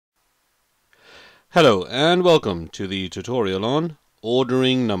Hello and welcome to the tutorial on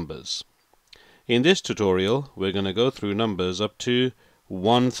ordering numbers. In this tutorial we're going to go through numbers up to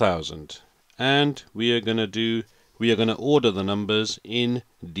 1000 and we are going to order the numbers in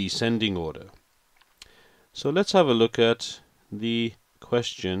descending order. So let's have a look at the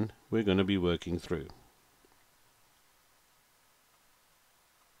question we're going to be working through.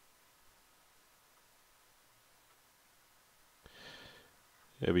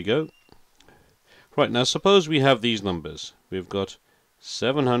 There we go. Right, now suppose we have these numbers. We've got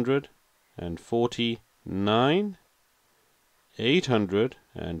 749,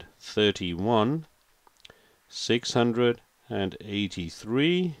 831,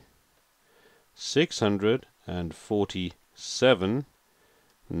 683, 647,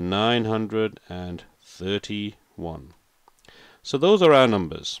 931. So those are our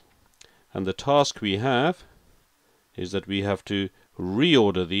numbers. And the task we have is that we have to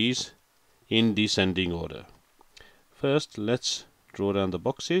reorder these in descending order. First, let's draw down the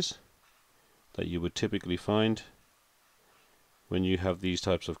boxes that you would typically find when you have these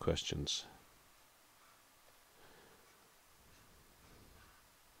types of questions.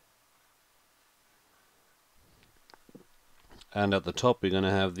 And at the top we're going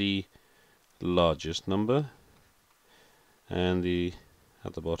to have the largest number, and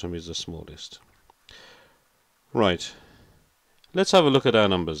at the bottom is the smallest. Right, let's have a look at our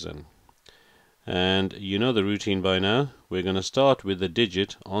numbers then. And you know the routine by now. We're going to start with the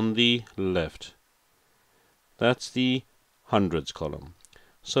digit on the left. That's the hundreds column.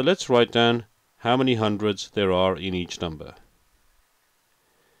 So let's write down how many hundreds there are in each number.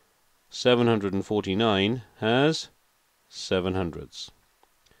 749 has 7 hundreds.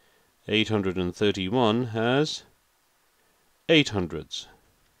 831 has 8 hundreds.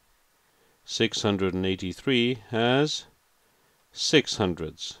 683 has 6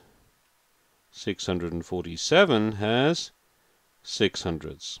 hundreds. 647 has 6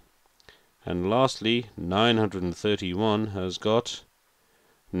 hundreds. And lastly, 931 has got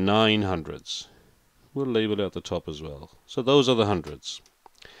 9 hundreds. We'll label it at the top as well. So those are the hundreds.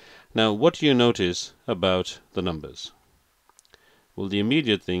 Now, what do you notice about the numbers? Well, the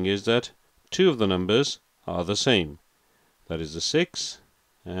immediate thing is that two of the numbers are the same. That is the 6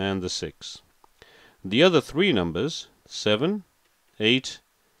 and the 6. The other three numbers, 7, 8,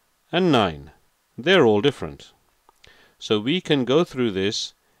 and 9, they're all different. So we can go through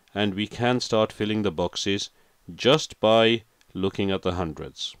this and we can start filling the boxes just by looking at the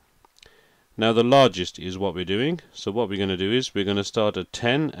hundreds. Now the largest is what we're doing. So what we're going to do is we're going to start at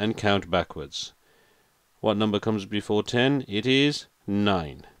 10 and count backwards. What number comes before 10? It is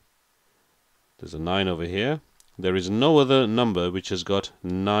 9. There's a 9 over here. There is no other number which has got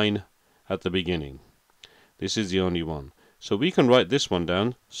 9 at the beginning. This is the only one. So we can write this one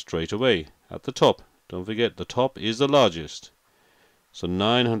down straight away at the top. Don't forget, the top is the largest. So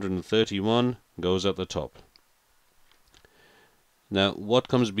 931 goes at the top. Now, what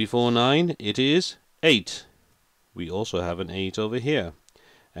comes before 9? It is 8. We also have an 8 over here.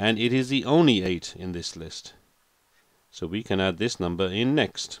 And it is the only 8 in this list. So we can add this number in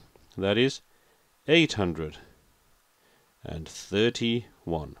next. That is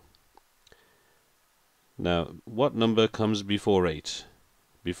 831. Now, what number comes before 8?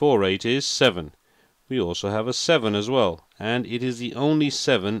 Before 8 is 7. We also have a 7 as well, and it is the only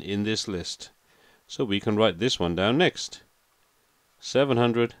 7 in this list. So we can write this one down next.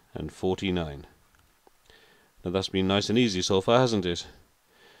 749. Now that's been nice and easy so far, hasn't it?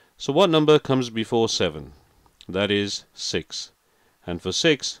 So what number comes before 7? That is 6. And for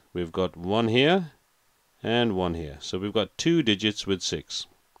 6, we've got 1 here and 1 here. So we've got 2 digits with 6.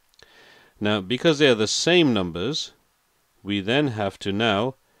 Now, because they are the same numbers, we then have to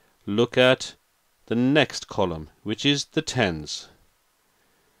now look at the next column, which is the tens.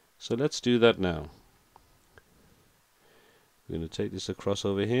 So let's do that now. We're going to take this across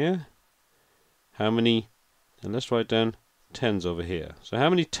over here. How many, and let's write down tens over here. So how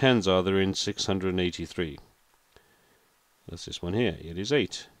many tens are there in 683? That's this one here. It is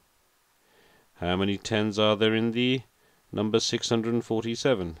 8. How many tens are there in the number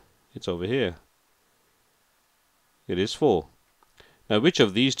 647? It's over here. It is 4. Now, which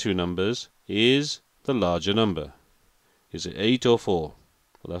of these two numbers is the larger number? Is it 8 or 4?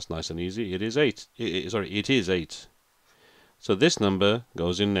 Well, that's nice and easy. It is 8. It is 8. So this number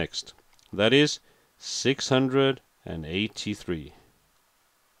goes in next. That is 683.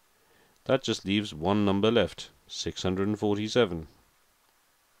 That just leaves one number left, 647.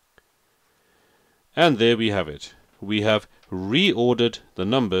 And there we have it. We have reordered the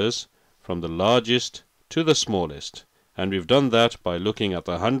numbers from the largest to the smallest, and we've done that by looking at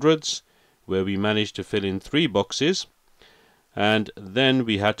the hundreds, where we managed to fill in 3 boxes, and then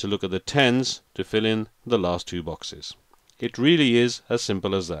we had to look at the tens to fill in the last 2 boxes. It really is as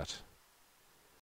simple as that.